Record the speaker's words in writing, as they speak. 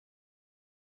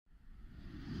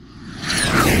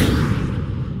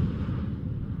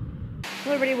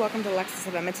Hello everybody, welcome to Lexus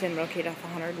of Edmonton, located at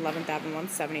 111th Avenue,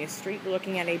 170th Street. We're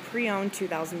looking at a pre-owned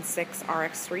 2006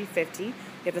 RX 350. We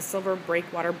have a silver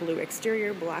Breakwater blue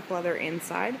exterior, black leather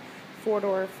inside,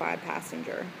 4-door,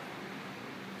 5-passenger.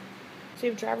 So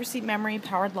you have driver's seat memory,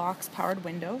 powered locks, powered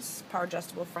windows, power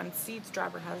adjustable front seats,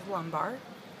 driver has lumbar.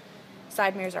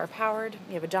 Side mirrors are powered.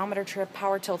 You have odometer trip,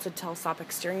 power tilted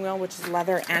telescopic steering wheel, which is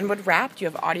leather and wood wrapped. You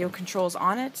have audio controls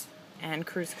on it and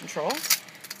cruise control.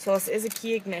 So this is a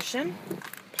key ignition.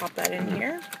 Pop that in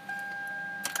here.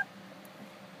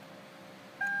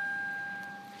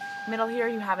 Middle here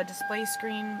you have a display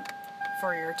screen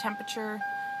for your temperature.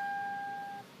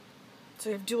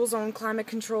 So you have dual zone climate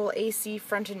control, AC,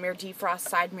 front and rear defrost,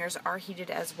 side mirrors are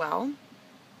heated as well.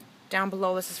 Down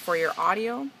below this is for your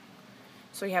audio.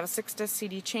 So you have a 6-disc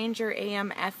CD changer,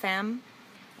 AM, FM,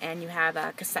 and you have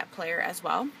a cassette player as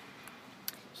well.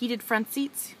 Heated front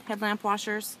seats, headlamp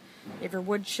washers. You have your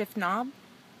wood shift knob,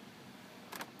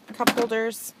 cup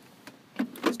holders,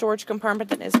 storage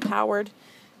compartment that is powered,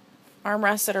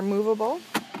 armrests that are movable.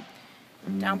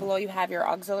 Down below you have your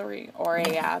auxiliary, or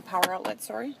a power outlet,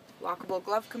 lockable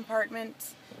glove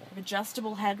compartment,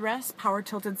 adjustable headrest, power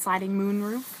tilted sliding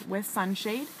moonroof with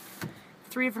sunshade,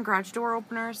 3 different garage door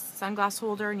openers, sunglass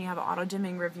holder, and you have an auto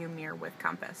dimming rearview mirror with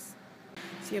compass.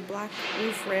 So you have black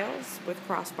roof rails with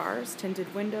crossbars,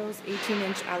 tinted windows,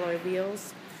 18-inch alloy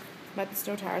wheels, mud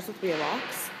snow tires with wheel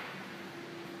locks.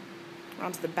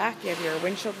 Onto the back, you have your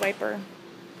windshield wiper.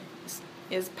 This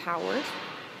is powered.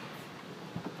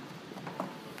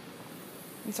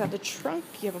 Inside the trunk,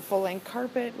 you have a full-length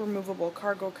carpet, removable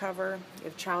cargo cover. You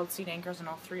have child seat anchors on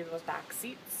all 3 of those back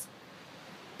seats.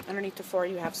 Underneath the floor,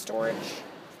 you have storage.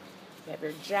 You have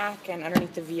your jack, and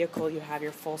underneath the vehicle, you have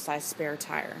your full-size spare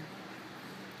tire.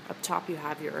 Up top, you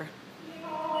have your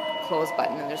close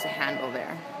button, and there's a handle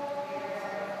there.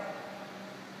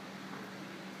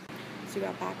 So you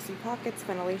got back seat pockets,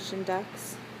 ventilation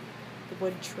ducts, the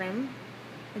wood trim,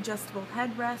 adjustable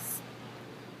headrests,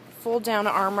 fold down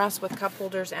armrest with cup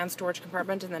holders and storage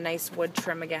compartment, and the nice wood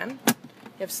trim again.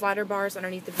 You have slider bars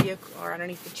underneath the vehicle or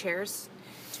underneath the chairs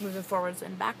to move them forwards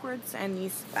and backwards, and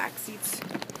these back seats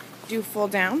do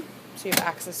fold down, so you have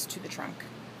access to the trunk.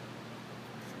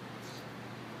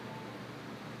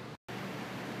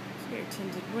 So your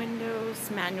tinted windows,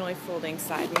 manually folding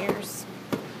side mirrors.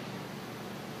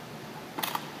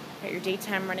 Got your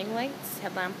daytime running lights,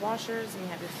 headlamp washers, and you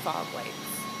have your fog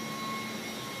lights.